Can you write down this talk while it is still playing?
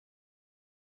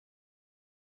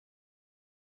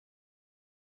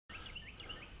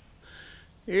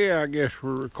Yeah, I guess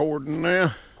we're recording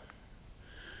now.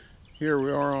 Here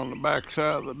we are on the back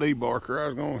side of the debarker. I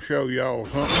was going to show y'all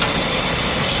something.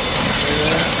 See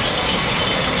that?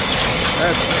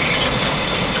 That's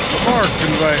the bark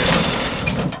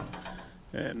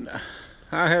conveyor. And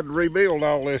I had to rebuild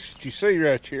all this that you see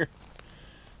right here.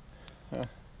 I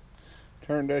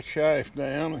turned that shaft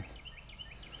down and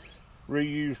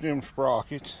reused them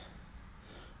sprockets.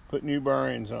 Put new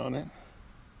bearings on it.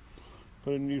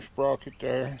 Put a new sprocket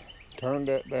there. Turned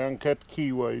that down, cut the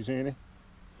keyways in it.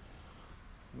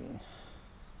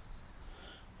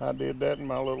 I did that in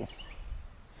my little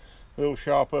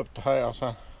shop up at the house.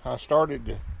 I started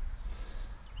the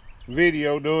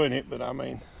video doing it, but I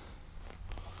mean,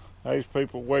 these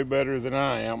people way better than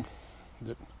I am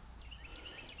that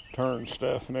turn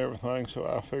stuff and everything, so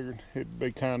I figured it'd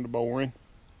be kind of boring.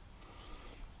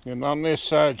 And on this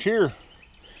side here,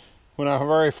 when I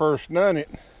very first done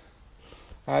it,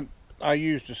 I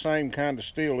used the same kind of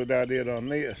steel that I did on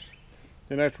this,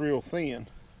 and that's real thin.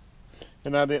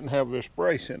 And I didn't have this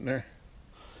brace in there.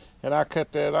 And I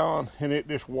cut that on, and it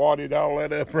just wadded all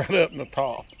that up right up in the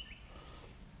top.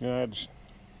 And I just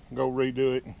go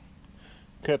redo it and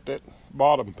cut that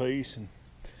bottom piece and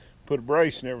put a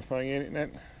brace and everything in it.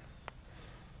 And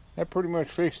that pretty much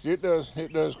fixed it.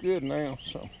 It does good now.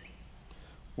 So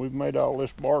we've made all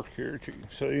this bark here that you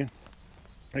can see.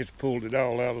 It's pulled it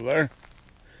all out of there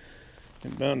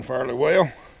and done fairly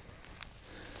well.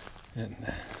 And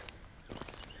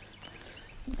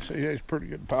you can see there's a pretty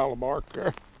good pile of bark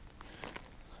there.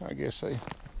 I guess they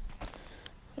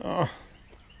 30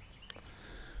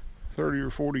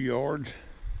 or 40 yards.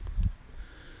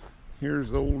 Here's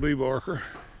the old debarker.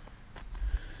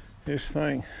 This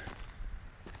thing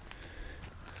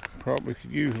probably could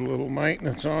use a little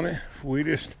maintenance on it if we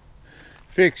just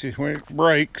fix it when it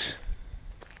breaks.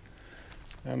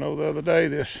 I know the other day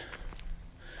this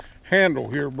handle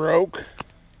here broke.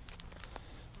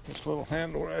 This little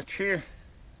handle right here.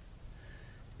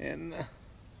 And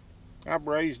I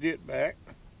brazed it back,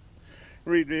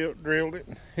 re-drilled it.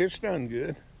 It's done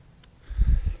good.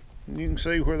 And you can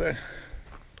see where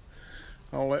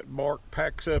all that bark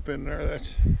packs up in there.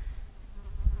 That's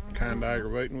kind of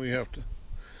aggravating. We have to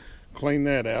clean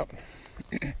that out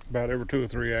about every 2 or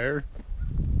 3 hours.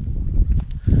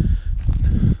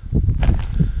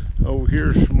 Over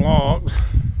here's some logs.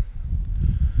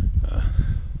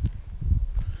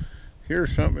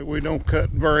 Here's something that we don't cut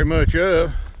very much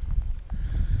of,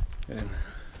 and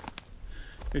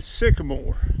it's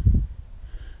sycamore.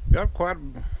 Got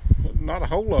not a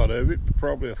whole lot of it, but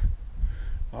probably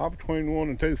between 1,000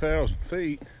 and 2,000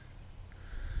 feet.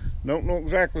 Don't know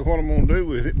exactly what I'm going to do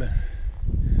with it, but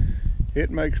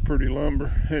it makes pretty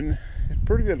lumber, and it's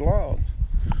pretty good logs.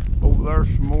 Over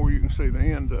there's some more. You can see the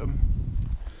end of them.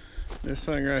 This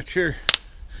thing right here,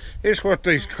 it's what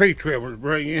these tree trimmers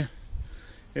bring in.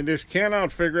 And just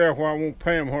cannot figure out why I won't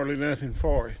pay them hardly nothing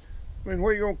for it. I mean,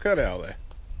 what are you going to cut out of that?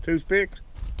 Toothpicks?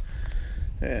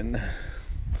 And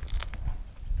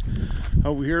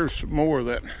over here's some more of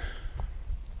that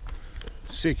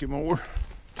sycamore.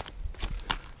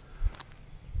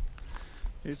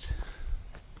 It's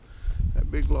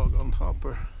that big log on top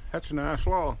there. That's a nice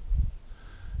log.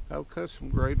 That'll cut some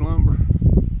great lumber.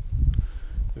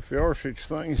 The foliage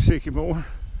thing is sycamore.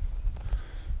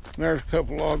 There's a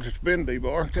couple logs that's been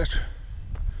debarked. That's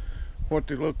what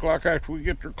they look like after we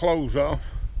get their clothes off.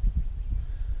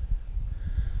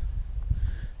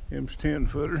 Them's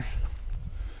 10-footers.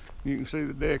 You can see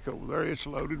the deck over there. It's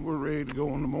loaded. We're ready to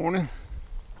go in the morning.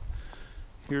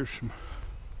 Here's some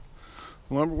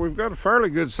lumber. We've got a fairly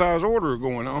good size order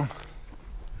going on.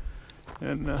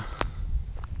 And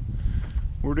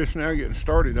we're just now getting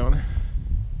started on it.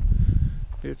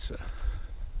 It's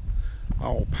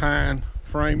all pine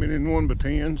framing in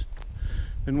 1x10s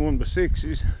and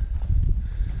 1x6s.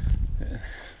 And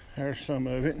there's some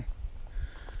of it.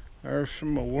 There's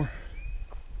some more.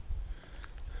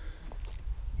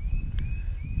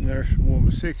 And there's some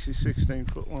 1x60s, 16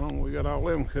 foot long. We got all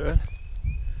them cut.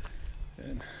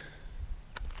 And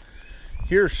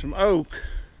here's some oak.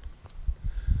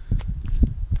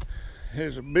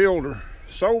 There's a builder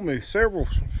sold me several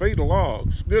feet of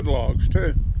logs, good logs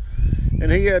too.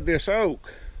 And he had this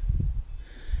oak.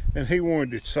 And he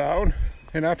wanted it sawed,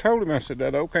 and I told him, I said,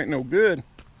 that oak ain't no good.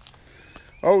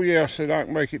 Oh yeah, I said, I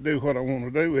can make it do what I want to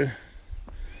do with it.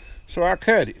 So I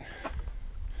cut it.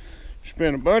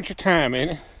 Spent a bunch of time in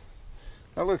it.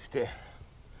 Now look at that.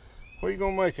 What are you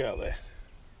gonna make out of that?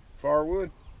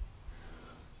 Firewood?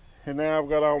 And now I've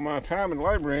got all my time and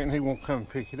labor in, and he won't come and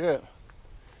pick it up.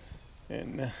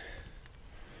 And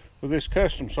with this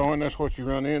custom sawing, that's what you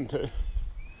run into.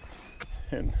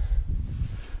 And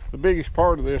the biggest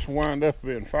part of this will wind up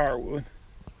being firewood.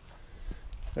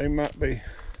 They might be,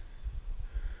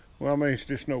 well, I mean, it's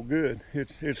just no good.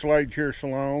 It's laid here so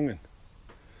long, and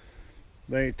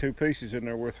there ain't two pieces in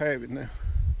there worth having now.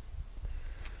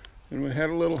 And we had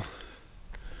a little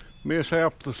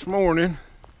mishap this morning.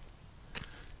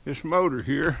 This motor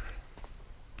here,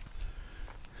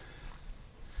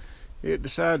 it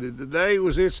decided today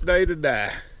was its day to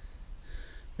die.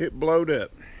 It blowed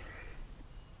up.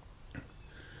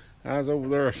 I was over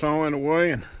there sawing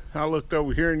away, and I looked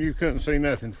over here and you couldn't see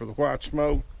nothing for the white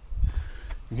smoke.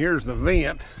 And here's the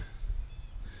vent.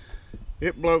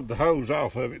 It blowed the hose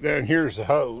off of it. Down here's the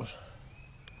hose.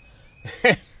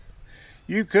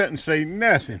 You couldn't see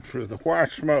nothing for the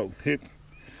white smoke.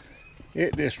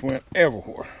 It just went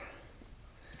everywhere.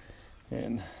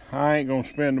 And I ain't gonna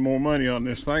spend more money on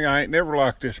this thing. I ain't never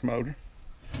liked this motor.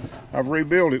 I've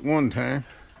rebuilt it one time,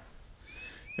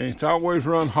 and it's always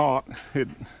run hot.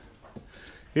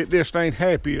 It just ain't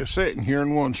happy as sitting here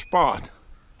in one spot.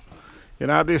 And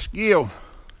I just give,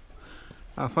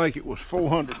 I think it was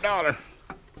 $400.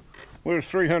 Well, it was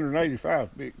 $385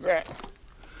 to be exact,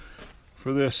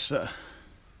 for this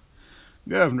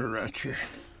governor right here.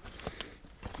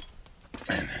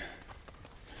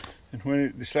 And when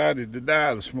it decided to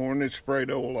die this morning, it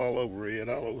sprayed oil all over it,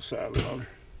 all over the side of the motor,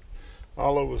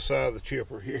 all over the side of the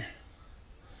chipper here.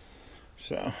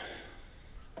 So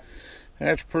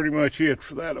that's pretty much it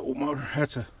for that old motor.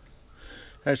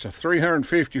 That's a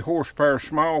 350 horsepower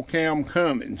small cam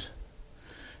Cummins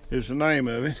is the name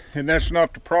of it, and that's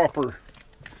not the proper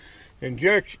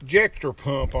injector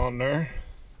pump on there.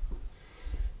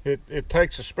 It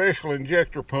takes a special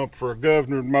injector pump for a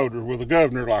governor motor with a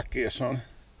governor like this on it.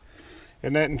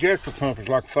 And that injector pump is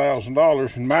like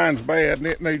 $1,000, and mine's bad and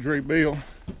it needs rebuilt.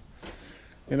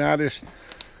 And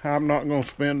I'm not gonna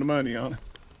spend the money on it.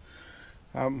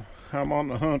 I'm on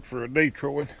the hunt for a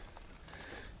Detroit,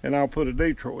 and I'll put a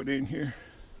Detroit in here.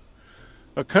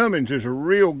 A Cummins is a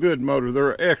real good motor.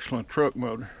 They're an excellent truck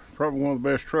motor. Probably one of the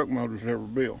best truck motors ever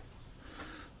built.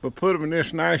 But put them in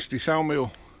this nasty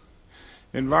sawmill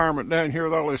environment down here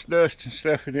with all this dust and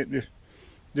stuff, and it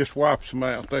just wipes them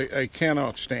out. They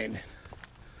cannot stand it.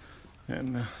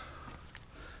 And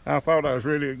I thought I was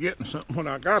really getting something when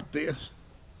I got this,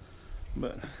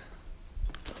 but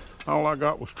all I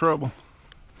got was trouble.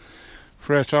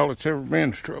 For that's all it's ever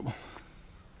been, is trouble.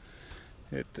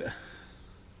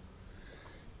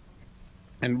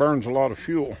 And burns a lot of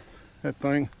fuel. That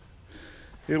thing,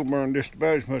 it'll burn just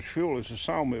about as much fuel as a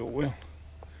sawmill will.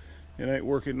 It ain't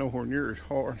working nowhere near as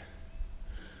hard.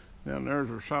 Down there's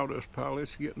our sawdust pile.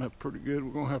 It's getting up pretty good.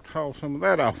 We're gonna have to haul some of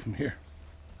that off from here.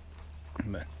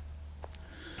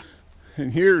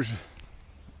 And here's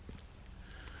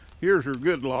our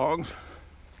good logs.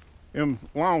 Them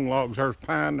long logs, there's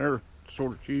pine, they're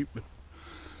sort of cheap, but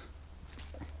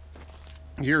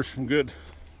here's some good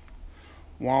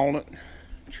walnut,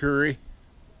 cherry.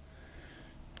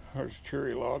 There's a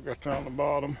cherry log right there on the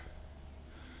bottom.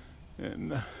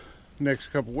 And next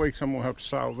couple of weeks I'm gonna have to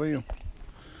saw them.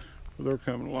 But they're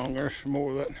coming along. There's some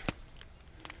more of that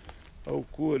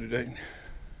oak wood. It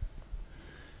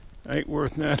ain't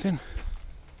worth nothing.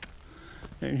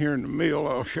 And here in the mill,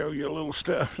 I'll show you a little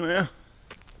stuff now.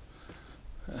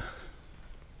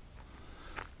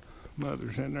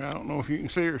 Mother's in there. I don't know if you can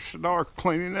see her. It's dark,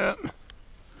 cleaning up.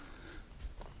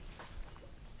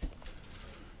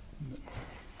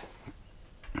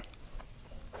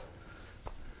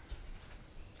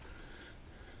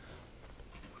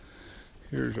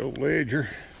 Here's old ledger.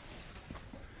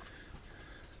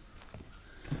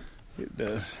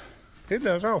 It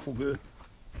does awful good.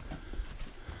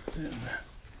 And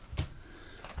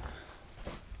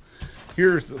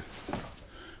here's the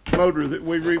motor that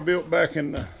we rebuilt back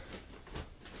in the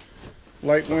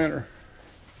late winter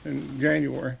in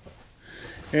January.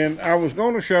 And I was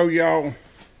going to show y'all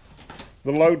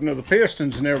the loading of the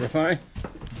pistons and everything.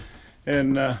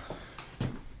 And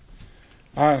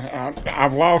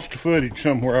I've lost the footage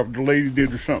somewhere. I've deleted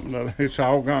it or something. It's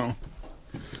all gone.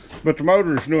 But the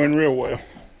motor is doing real well.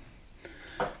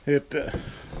 It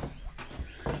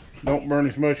don't burn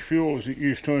as much fuel as it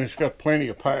used to, and it's got plenty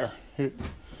of power.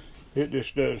 It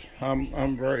just does.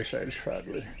 I'm very satisfied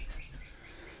with it.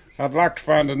 I'd like to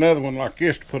find another one like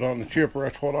this to put on the chipper.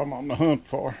 That's what I'm on the hunt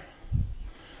for.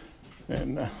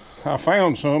 And I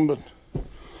found some, but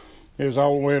it was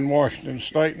all the way in Washington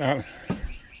State, and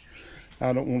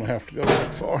I don't want to have to go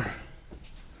that far.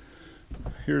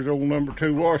 Here's old number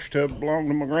 2 wash tub, belonged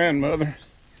to my grandmother.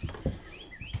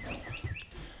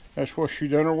 That's what she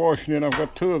done her washing in. I've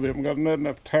got 2 of them. I've got another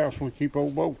up at the house, and we keep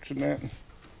old boats and that.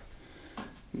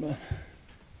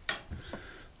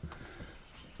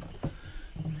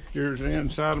 Here's the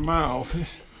inside of my office.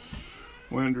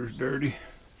 Window's dirty.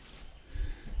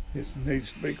 It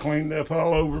needs to be cleaned up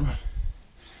all over. But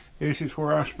this is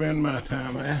where I spend my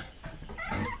time at.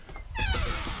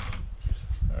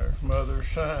 There's Mother's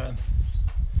sign.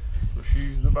 So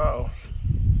she's the boss.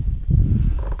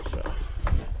 So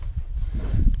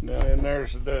now in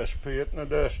there's the dust pit and the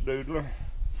dust doodler.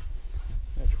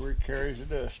 That's where it carries the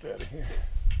dust out of here.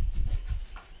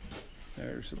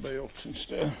 There's the belts and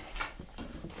stuff.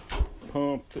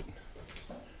 Pump that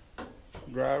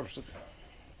drives the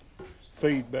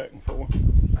feed back and forth.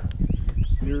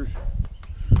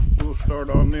 We'll start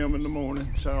on them in the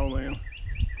morning, saw them.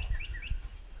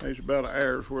 There's about an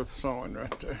hour's worth of sawing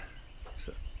right there.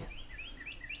 So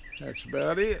that's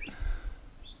about it.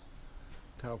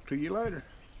 Talk to you later.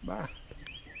 Bye.